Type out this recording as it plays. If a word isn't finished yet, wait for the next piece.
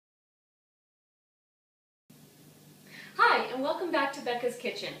Hi, and welcome back to Becca's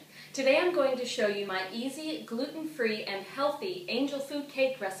Kitchen. Today I'm going to show you my easy, gluten-free, and healthy angel food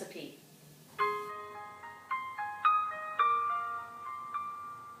cake recipe.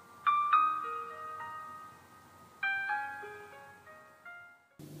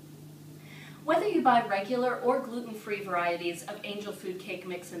 Whether you buy regular or gluten-free varieties of angel food cake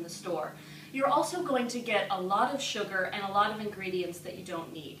mix in the store, you're also going to get a lot of sugar and a lot of ingredients that you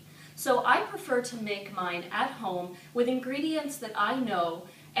don't need. So I prefer to make mine at home with ingredients that I know,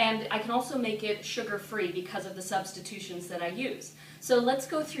 and I can also make it sugar-free because of the substitutions that I use. So let's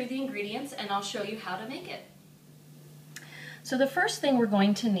go through the ingredients and I'll show you how to make it. So the first thing we're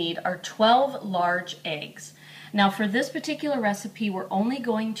going to need are 12 large eggs. Now for this particular recipe we're only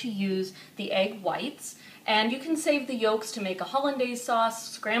going to use the egg whites, and you can save the yolks to make a hollandaise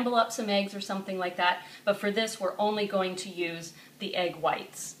sauce, scramble up some eggs or something like that, but for this we're only going to use the egg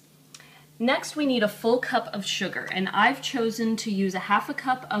whites. Next we need a full cup of sugar, and I've chosen to use a half a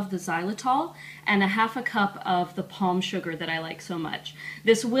cup of the xylitol and a half a cup of the palm sugar that I like so much.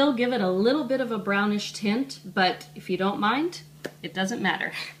 This will give it a little bit of a brownish tint, but if you don't mind, it doesn't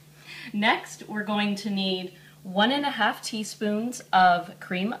matter. Next we're going to need 1½ teaspoons of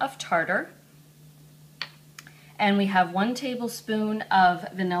cream of tartar, and we have 1 tablespoon of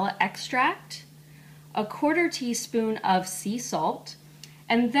vanilla extract, a 1/4 teaspoon of sea salt,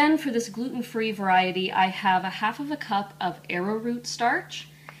 and then for this gluten-free variety I have a half of a cup of arrowroot starch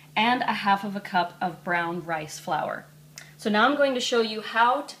and a half of a cup of brown rice flour. So now I'm going to show you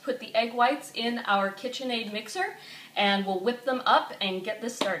how to put the egg whites in our KitchenAid mixer, and we'll whip them up and get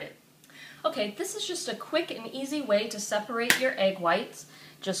this started. Okay, this is just a quick and easy way to separate your egg whites.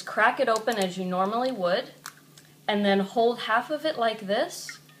 Just crack it open as you normally would, and then hold half of it like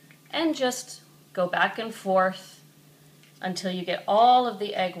this, and just go back and forth until you get all of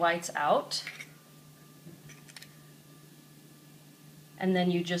the egg whites out. And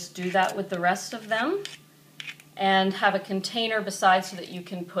then you just do that with the rest of them, and have a container beside so that you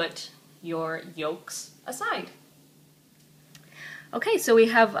can put your yolks aside. Okay, so we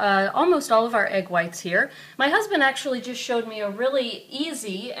have almost all of our egg whites here. My husband actually just showed me a really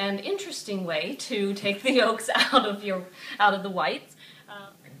easy and interesting way to take the yolks out of the whites.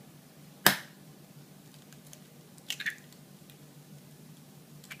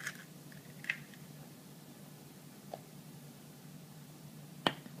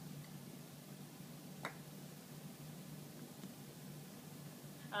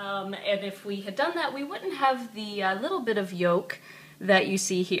 And if we had done that, we wouldn't have the little bit of yolk that you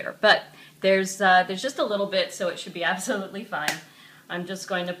see here. But there's just a little bit, so it should be absolutely fine. I'm just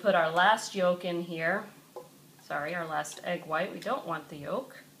going to put our last yolk in here. Sorry, our last egg white. We don't want the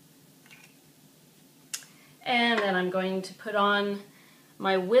yolk. And then I'm going to put on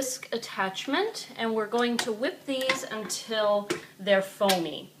my whisk attachment, and we're going to whip these until they're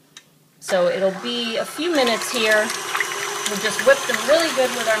foamy. So it'll be a few minutes here. We'll just whip them really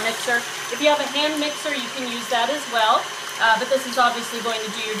good with our mixer. If you have a hand mixer, you can use that as well, but this is obviously going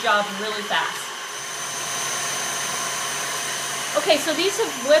to do your job really fast. Okay, so these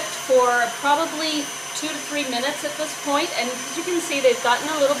have whipped for probably 2 to 3 minutes at this point, and as you can see, they've gotten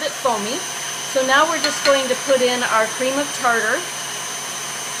a little bit foamy. So now we're just going to put in our cream of tartar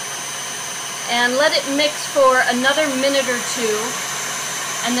and let it mix for another minute or two,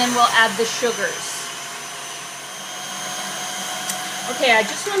 and then we'll add the sugars. Okay, I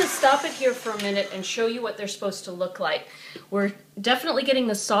just want to stop it here for a minute and show you what they're supposed to look like. We're definitely getting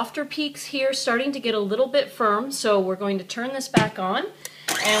the softer peaks here, starting to get a little bit firm, so we're going to turn this back on,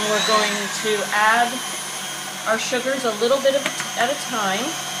 and we're going to add our sugars a little bit at a time.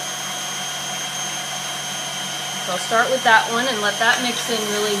 So I'll start with that one and let that mix in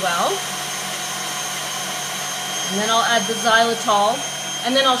really well. And then I'll add the xylitol.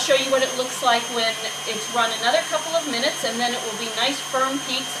 And then I'll show you what it looks like when it's run another couple of minutes, and then it will be nice firm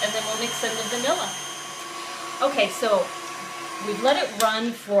peaks, and then we'll mix in the vanilla. Okay, so we've let it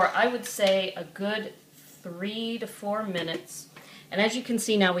run for, I would say, a good 3 to 4 minutes. And as you can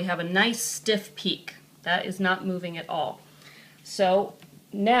see now, we have a nice stiff peak. That is not moving at all. So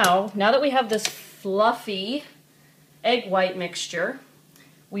now that we have this fluffy egg white mixture,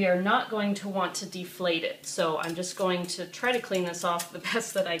 we are not going to want to deflate it. So I'm just going to try to clean this off the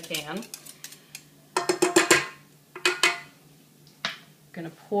best that I can. I'm going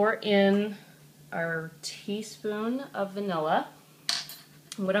to pour in our teaspoon of vanilla.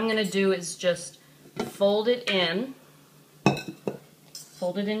 And what I'm going to do is just fold it in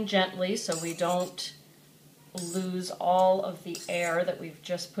gently so we don't lose all of the air that we've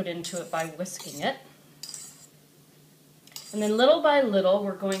just put into it by whisking it. And then little by little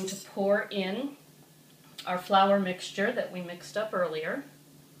we're going to pour in our flour mixture that we mixed up earlier.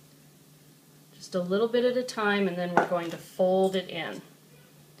 Just a little bit at a time, and then we're going to fold it in.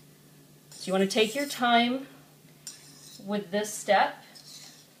 So you want to take your time with this step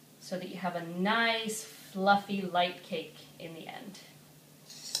so that you have a nice, fluffy, light cake in the end.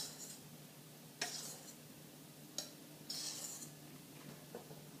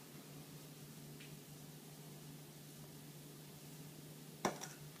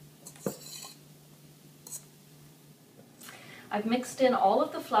 I've mixed in all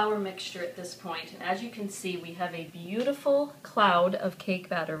of the flour mixture at this point, and as you can see, we have a beautiful cloud of cake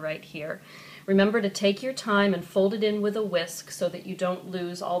batter right here. Remember to take your time and fold it in with a whisk so that you don't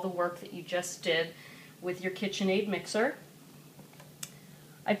lose all the work that you just did with your KitchenAid mixer.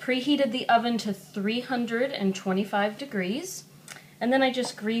 I preheated the oven to 325 degrees, and then I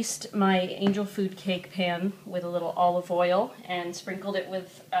just greased my angel food cake pan with a little olive oil and sprinkled it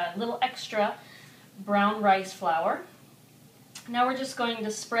with a little extra brown rice flour. Now we're just going to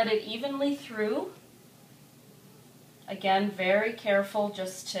spread it evenly through. Again, very careful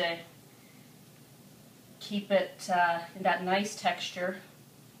just to keep it in that nice texture.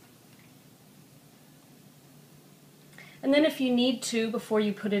 And then if you need to, before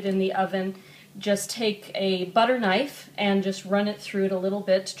you put it in the oven, just take a butter knife and just run it through it a little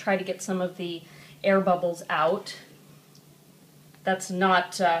bit to try to get some of the air bubbles out. That's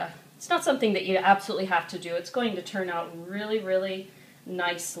not it's not something that you absolutely have to do. It's going to turn out really, really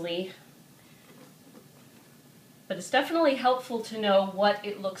nicely. But it's definitely helpful to know what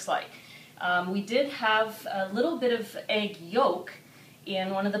it looks like. We did have a little bit of egg yolk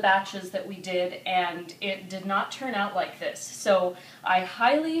in one of the batches that we did, and it did not turn out like this. So I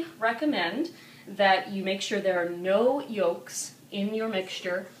highly recommend that you make sure there are no yolks in your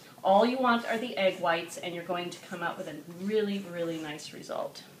mixture. All you want are the egg whites, and you're going to come out with a really, really nice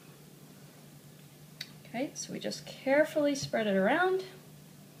result. Okay, so we just carefully spread it around,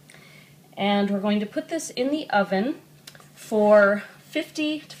 and we're going to put this in the oven for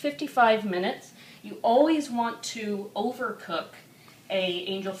 50 to 55 minutes. You always want to overcook an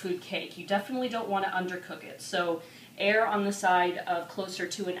angel food cake. You definitely don't want to undercook it, so err on the side of closer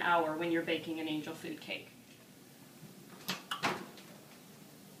to an hour when you're baking an angel food cake.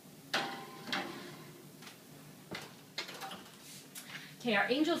 Okay, our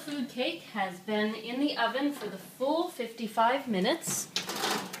angel food cake has been in the oven for the full 55 minutes.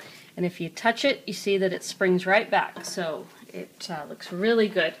 And if you touch it, you see that it springs right back. So it looks really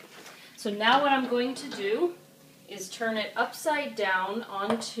good. So now what I'm going to do is turn it upside down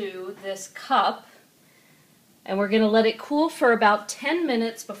onto this cup. And we're going to let it cool for about 10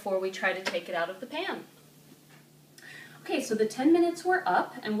 minutes before we try to take it out of the pan. Okay, so the 10 minutes were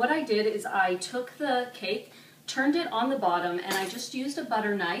up. And what I did is I took the cake, turned it on the bottom, and I just used a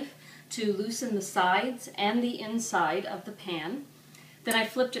butter knife to loosen the sides and the inside of the pan. Then I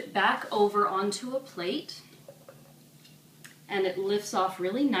flipped it back over onto a plate, and it lifts off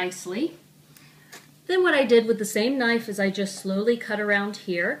really nicely. Then what I did with the same knife is I just slowly cut around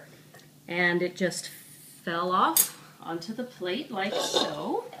here, and it just fell off onto the plate like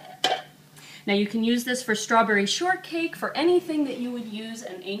so. Now you can use this for strawberry shortcake, for anything that you would use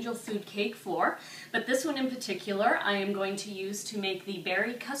an angel food cake for, but this one in particular I am going to use to make the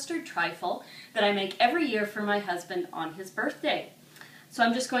Berry Custard Trifle that I make every year for my husband on his birthday. So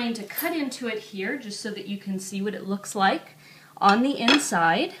I'm just going to cut into it here just so that you can see what it looks like on the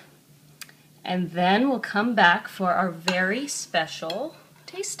inside, and then we'll come back for our very special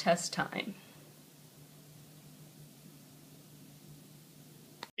taste test time.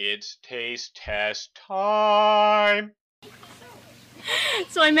 It's taste test time!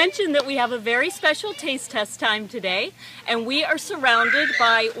 So I mentioned that we have a very special taste test time today, and we are surrounded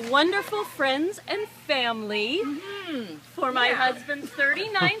by wonderful friends and family for my husband's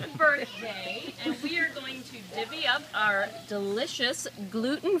 39th birthday, and we are going to divvy up our delicious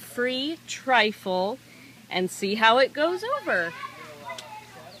gluten-free trifle and see how it goes over.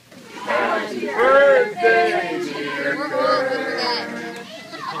 Happy birthday, dear girl.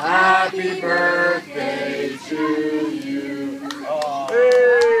 Happy birthday to you.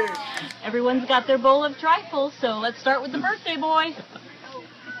 Hey. Everyone's got their bowl of trifle, so let's start with the birthday boy.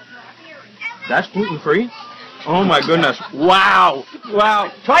 That's gluten-free? Oh my goodness. Wow.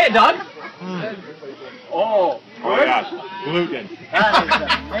 Wow. Try it, Doug. Oh yes, gluten. That is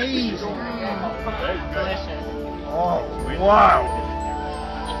amazing. Delicious. Oh, wow.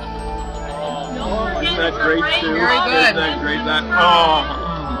 Isn't that great too? Very good. Isn't that great? That,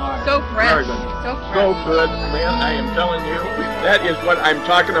 So fresh. very good. So fresh. So good, man. I am telling you, that is what I'm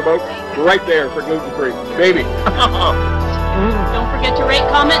talking about right there for gluten-free. Baby. Don't forget to rate,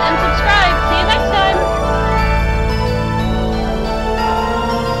 comment, and subscribe.